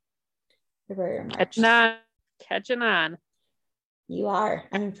 February or March. Catching on. You are.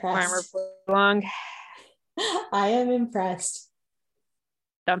 I'm impressed. Long. I am impressed.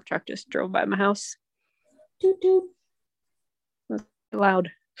 Dump truck just drove by my house. Toot toot. Loud.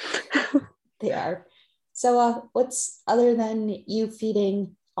 They are. So what's other than you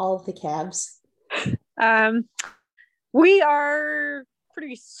feeding all of the calves? We are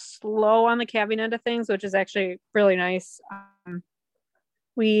pretty slow on the calving end of things, which is actually really nice.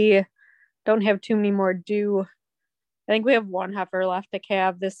 We don't have too many more due. I think we have 1 heifer left to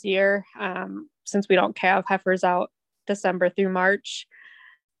calve this year, since we don't calve heifers out December through March.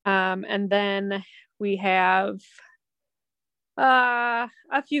 And then we have a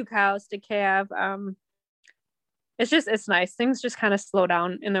few cows to calve. It's nice. Things just kind of slow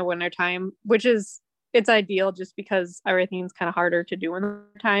down in the wintertime, which is, it's ideal just because everything's kind of harder to do in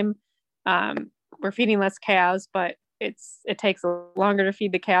the time. We're feeding less calves, but it takes longer to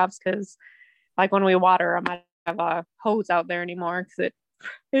feed the calves because like when we water them, I don't have a hose out there anymore because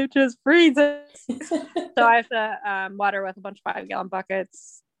it just freezes. So I have to water with a bunch of 5-gallon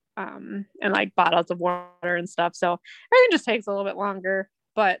buckets and like bottles of water and stuff. So everything just takes a little bit longer,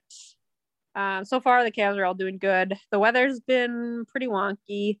 but so far the calves are all doing good. The weather's been pretty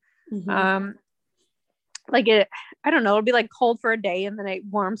wonky. Mm-hmm. Like I don't know, it'll be like cold for a day and then it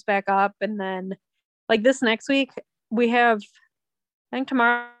warms back up. And then like this next week we have, I think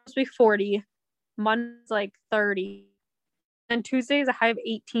tomorrow's be 40, Monday's like 30, and Tuesday's a high of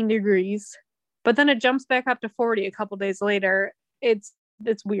 18 degrees. But then it jumps back up to 40 a couple days later. It's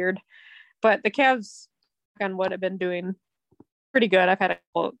weird. But the calves on what have been doing pretty good. I've had a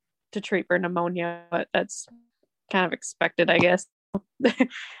couple to treat for pneumonia, but that's kind of expected, I guess.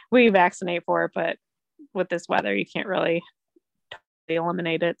 We vaccinate for it, but with this weather, you can't really totally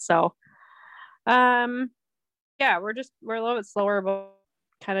eliminate it. So, yeah, we're a little bit slower, but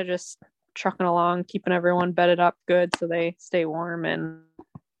kind of just trucking along, keeping everyone bedded up good so they stay warm and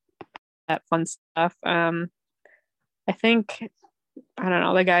that fun stuff. I think, I don't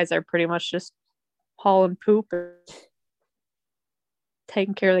know, the guys are pretty much just hauling poop,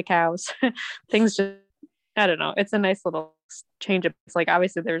 taking care of the cows. Things just, I don't know, it's a nice little change of, it's like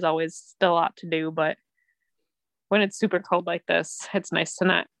obviously there's always still a lot to do, but when it's super cold like this, it's nice to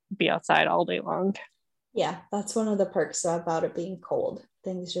not be outside all day long. Yeah, that's one of the perks about it being cold.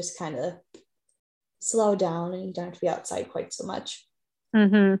 Things just kind of slow down and you don't have to be outside quite so much.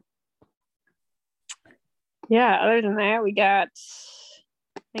 Mm-hmm. Yeah, other than that, we got,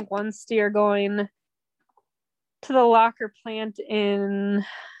 I think, one steer going to the locker plant in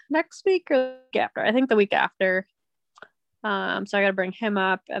next week or the week after. I think the week after. So I got to bring him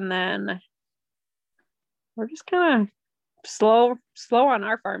up, and then we're just kind of slow on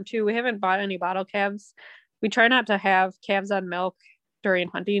our farm too. We haven't bought any bottle calves. We try not to have calves on milk during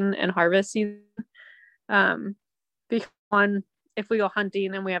hunting and harvest season. Because one, if we go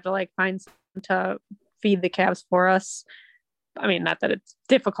hunting and we have to like find someone to feed the calves for us, I mean, not that it's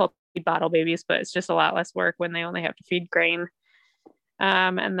difficult to feed bottle babies, but it's just a lot less work when they only have to feed grain.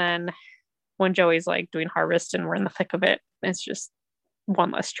 And then when Joey's like doing harvest and we're in the thick of it, it's just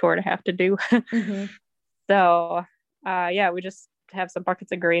one less chore to have to do. Mm-hmm. So yeah, we just have some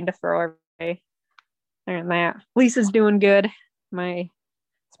buckets of grain to throw away. And that Lisa's doing good. My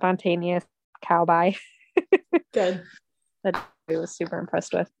spontaneous cow buy. Good. That I was super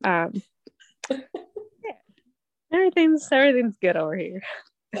impressed with. Yeah. Everything's good over here.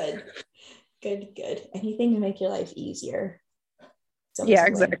 Good. Anything to make your life easier. Yeah,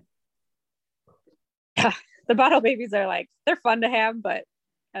 exactly. Yeah, the bottle babies are like, they're fun to have, but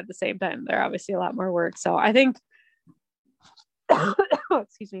at the same time, they're obviously a lot more work. So I think,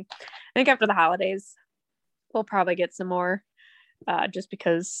 excuse me, I think after the holidays, we'll probably get some more, just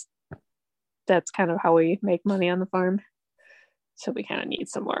because that's kind of how we make money on the farm. So we kind of need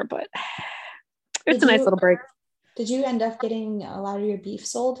some more, but it's a nice little break. Did you end up getting a lot of your beef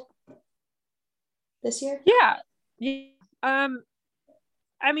sold this year? Yeah.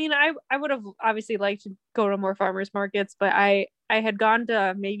 I mean, I would have obviously liked to go to more farmers markets, but I had gone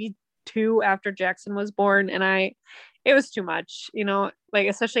to maybe 2 after Jackson was born, and it was too much, like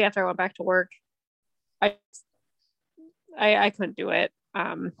especially after I went back to work. I couldn't do it.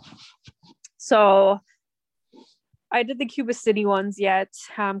 So I did the Cuba City ones yet,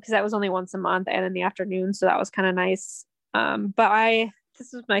 because that was only once a month and in the afternoon, so that was kind of nice. But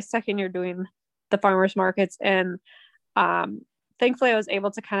this is my second year doing the farmers markets, and thankfully I was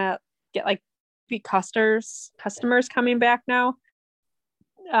able to kind of get like customers coming back now.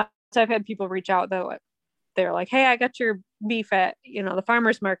 So I've had people reach out though. They're like, hey, I got your beef at the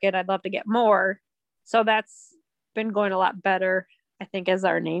farmers market, I'd love to get more. So that's been going a lot better, I think, as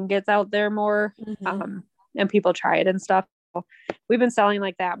our name gets out there more. Mm-hmm. And people try it and stuff. So we've been selling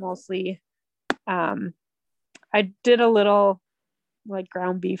like that mostly. I did a little like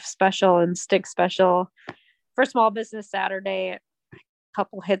ground beef special and stick special for Small Business Saturday, a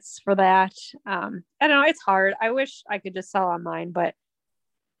couple hits for that. I don't know, it's hard. I wish I could just sell online, but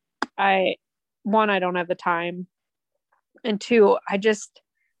I don't have the time, and 2, I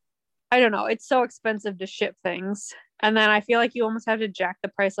don't know, it's so expensive to ship things, and then I feel like you almost have to jack the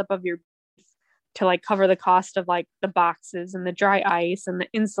price up of your beef to like cover the cost of like the boxes and the dry ice and the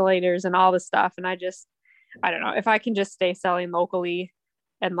insulators and all the stuff. And I don't know, if I can just stay selling locally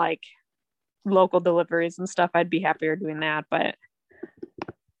and like local deliveries and stuff, I'd be happier doing that, but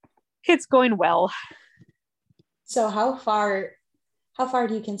it's going well. So how far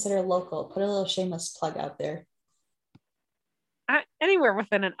do you consider local? Put a little shameless plug out there. Anywhere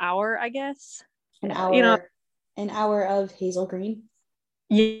within an hour, I guess. An hour of Hazel Green.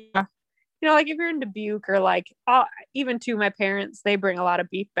 Yeah. Like if you're in Dubuque or like, even to my parents, they bring a lot of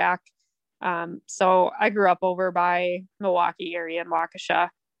beef back. So I grew up over by Milwaukee area in Waukesha.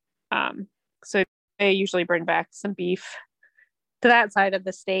 So they usually bring back some beef to that side of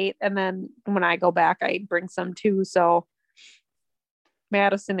the state. And then when I go back, I bring some too. So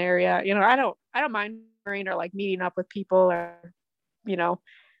Madison area, I don't mind or like meeting up with people or,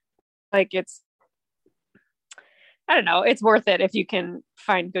 like I don't know, it's worth it if you can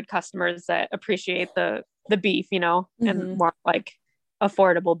find good customers that appreciate the beef, and want like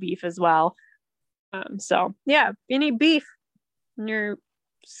affordable beef as well. So yeah, if you need beef and you're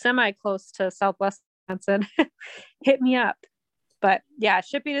semi close to Southwest Wisconsin, hit me up. But yeah,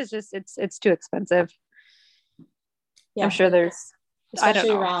 shipping is just it's too expensive. Yeah, I'm sure there's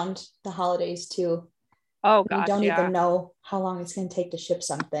especially around the holidays too. Oh gosh, you don't even know how long it's going to take to ship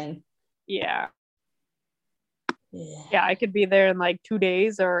something. Yeah, it could be there in like 2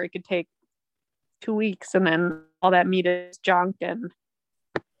 days, or it could take 2 weeks, and then all that meat is junk and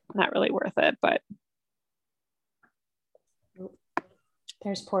not really worth it. But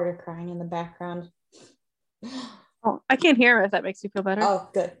there's Porter crying in the background. Oh, I can't hear him, if that makes you feel better. Oh,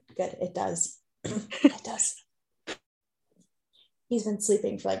 good. It does. It does. He's been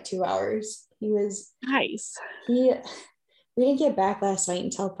sleeping for like 2 hours. He was nice. We didn't get back last night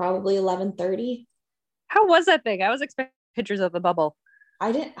until probably 11:30. How was that thing? I was expecting pictures of the bubble.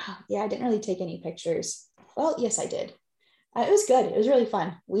 I didn't really take any pictures. Well, yes, I did. It was good. It was really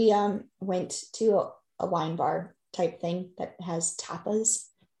fun. We went to a wine bar type thing that has tapas,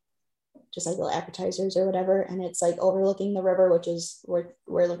 just like little appetizers or whatever, and it's like overlooking the river, which is where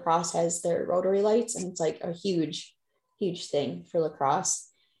La Crosse has their rotary lights, and it's like a huge thing for La Crosse.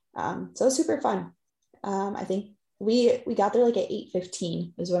 So it was super fun. I think we got there like at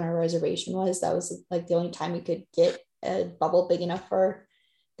 8:15 is when our reservation was. That was like the only time we could get a bubble big enough for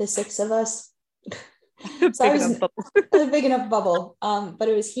the 6 of us. So I was a big enough bubble, but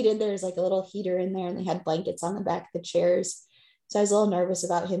it was heated. There was like a little heater in there, and they had blankets on the back of the chairs. So I was a little nervous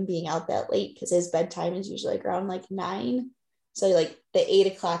about him being out that late because his bedtime is usually like around like 9. So like the 8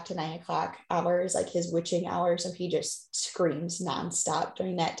 o'clock to 9 o'clock hour is like his witching hour. So he just screams nonstop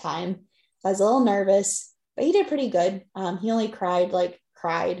during that time. So I was a little nervous, but he did pretty good. He only cried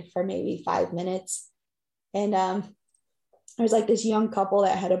for maybe 5 minutes. And there was like this young couple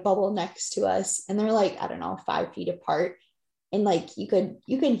that had a bubble next to us, and they're like, I don't know, 5 feet apart. And like you can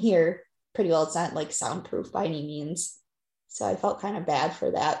hear pretty well. It's not like soundproof by any means. So I felt kind of bad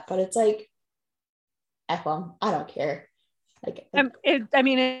for that, but it's like, F them. I don't care.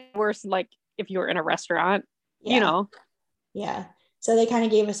 It's worse like if you were in a restaurant, Yeah. So they kind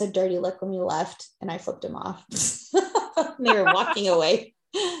of gave us a dirty look when we left, and I flipped them off. They were walking away.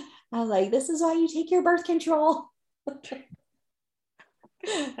 I was like, this is why you take your birth control. But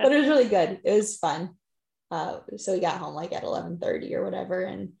it was really good. It was fun. So we got home like at 11:30 or whatever,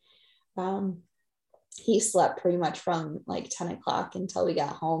 and he slept pretty much from like 10 o'clock until we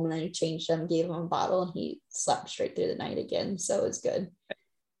got home, and then we changed him, gave him a bottle, and he slept straight through the night again. So it was good.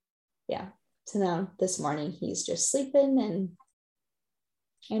 Yeah. So now this morning he's just sleeping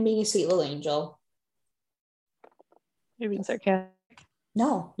and being a sweet little angel. You're being sarcastic.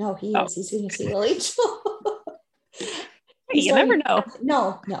 No, he is. He's being a sweet little angel. You never know.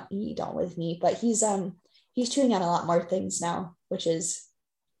 No, you don't with me, but he's chewing on a lot more things now, which is,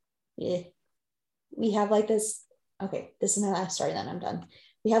 yeah. We have like this. Okay, this is my last story, then I'm done.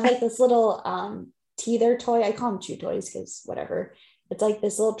 We have like this little teether toy. I call them chew toys because whatever. It's like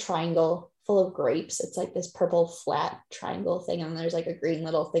this little triangle full of grapes. It's like this purple flat triangle thing, and there's like a green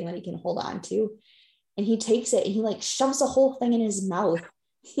little thing that he can hold on to. And he takes it and he like shoves the whole thing in his mouth.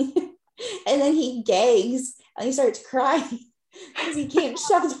 And then he gags and he starts crying because he can't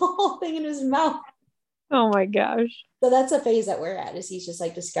shove the whole thing in his mouth. Oh my gosh. So that's a phase that we're at, is he's just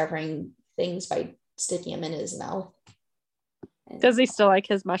like discovering things by sticking them in his mouth. Does he still like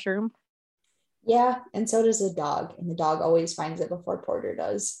his mushroom? Yeah, and so does the dog, and the dog always finds it before Porter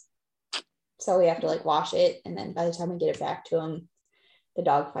does. So we have to like wash it, and then by the time we get it back to him, the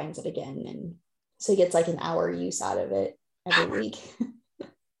dog finds it again, and so he gets like an hour use out of it every week.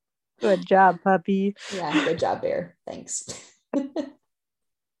 Good job, puppy. Yeah, good job, Bear. Thanks.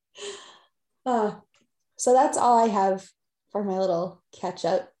 So that's all I have for my little catch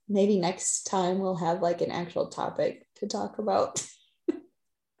up. Maybe next time we'll have like an actual topic to talk about.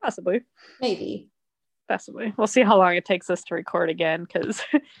 Possibly. Maybe. Possibly. We'll see how long it takes us to record again, because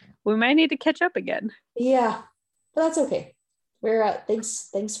we might need to catch up again. Yeah, but that's okay. We're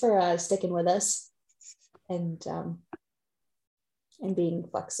thanks for sticking with us and being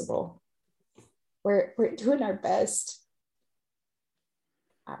flexible. We're doing our best.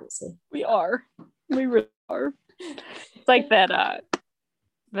 Obviously. We are. We really are. It's like that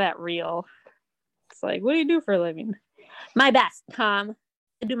reel. It's like, what do you do for a living? My best, Tom.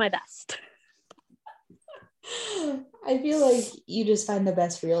 I do my best. I feel like you just find the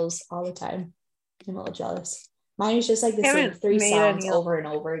best reels all the time. I'm a little jealous. Mine is just like the same 3 songs over and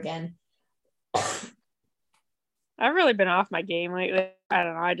over again. I've really been off my game lately. I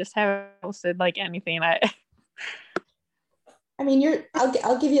don't know. I just haven't posted like anything. I mean,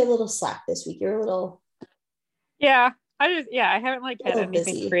 I'll give you a little slack this week. You're a little. Yeah, I haven't like had anything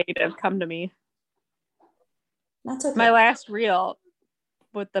busy. creative come to me. That's okay. My last reel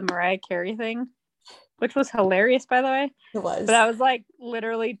with the Mariah Carey thing, which was hilarious, by the way. It was. But I was like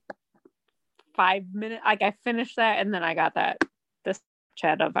literally 5 minutes. Like I finished that, and then I got this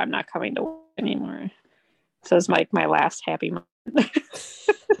chat of I'm not coming to work anymore. So it's like my last happy moment.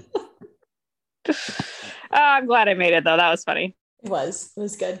 I'm glad I made it though. That was funny. It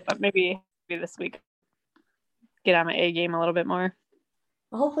was good. But maybe this week get on my A game a little bit more.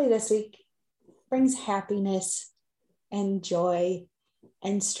 Well, hopefully this week brings happiness and joy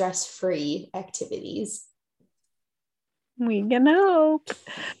and stress-free activities. We can hope.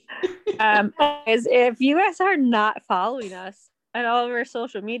 If you guys are not following us on all of our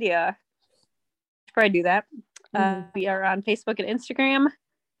social media, probably do that. We are on Facebook and Instagram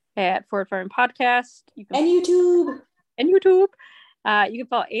at Forward Farming Podcast. And YouTube. You can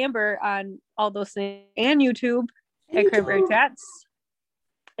follow Amber on all those things and YouTube at Cranberry Chats.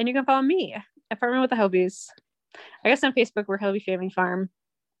 And you can follow me at Farming with the Helbies. I guess on Facebook we're Helby Family Farm.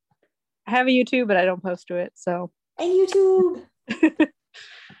 I have a YouTube, but I don't post to it. So. And YouTube.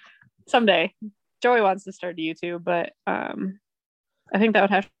 Someday. Joey wants to start a YouTube, but I think that would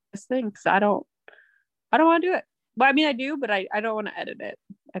have to be this thing because I don't want to do it. Well, I mean, I do, but I don't want to edit it.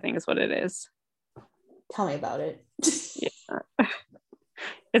 I think is what it is. Tell me about it. Yeah.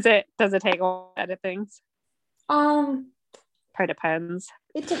 Does it take a while to edit things? Probably depends.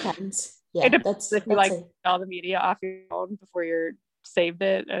 It depends. Yeah, that's if you like all the media off your phone before you're saved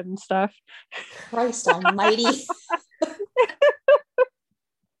it and stuff. Christ almighty.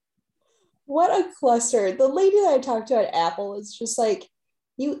 What a cluster. The lady that I talked to at Apple was just like,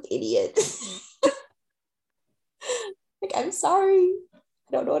 you idiot. Like, I'm sorry.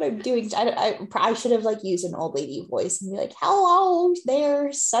 I don't know what I'm doing. I should have like used an old lady voice and be like, hello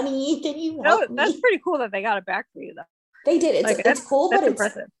there, Sonny. Can you help me? That's pretty cool that they got it back for you though. They did. It's cool, but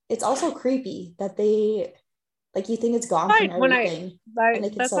it's also creepy that they like you think it's gone from everything.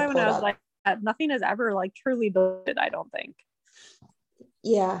 That's why when I was like, nothing is ever like truly deleted, I don't think.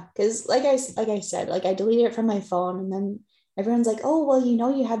 Yeah, because like I said, like I deleted it from my phone and then everyone's like, oh, well,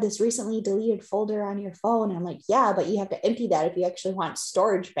 you have this recently deleted folder on your phone. And I'm like, yeah, but you have to empty that if you actually want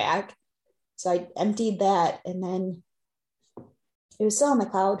storage back. So I emptied that and then it was still on the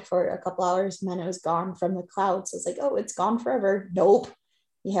cloud for a couple hours and then it was gone from the cloud. So it's like, oh, it's gone forever. Nope.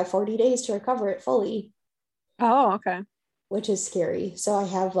 You have 40 days to recover it fully. Oh, okay. Which is scary. So I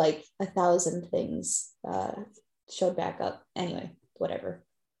have like 1,000 things showed back up. Anyway, whatever.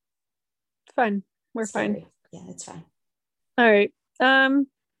 Fine. We're fine. Yeah, it's fine. All right.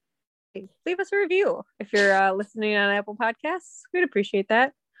 Leave us a review if you're listening on Apple Podcasts. We'd appreciate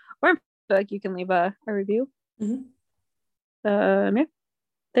that. Or like you can leave a review. Mm-hmm. Yeah.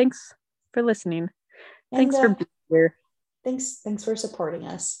 Thanks for listening. Thanks for being here. Thanks for supporting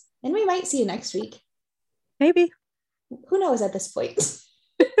us. And we might see you next week. Maybe. Who knows at this point?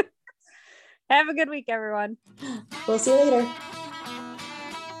 Have a good week, everyone. We'll see you later.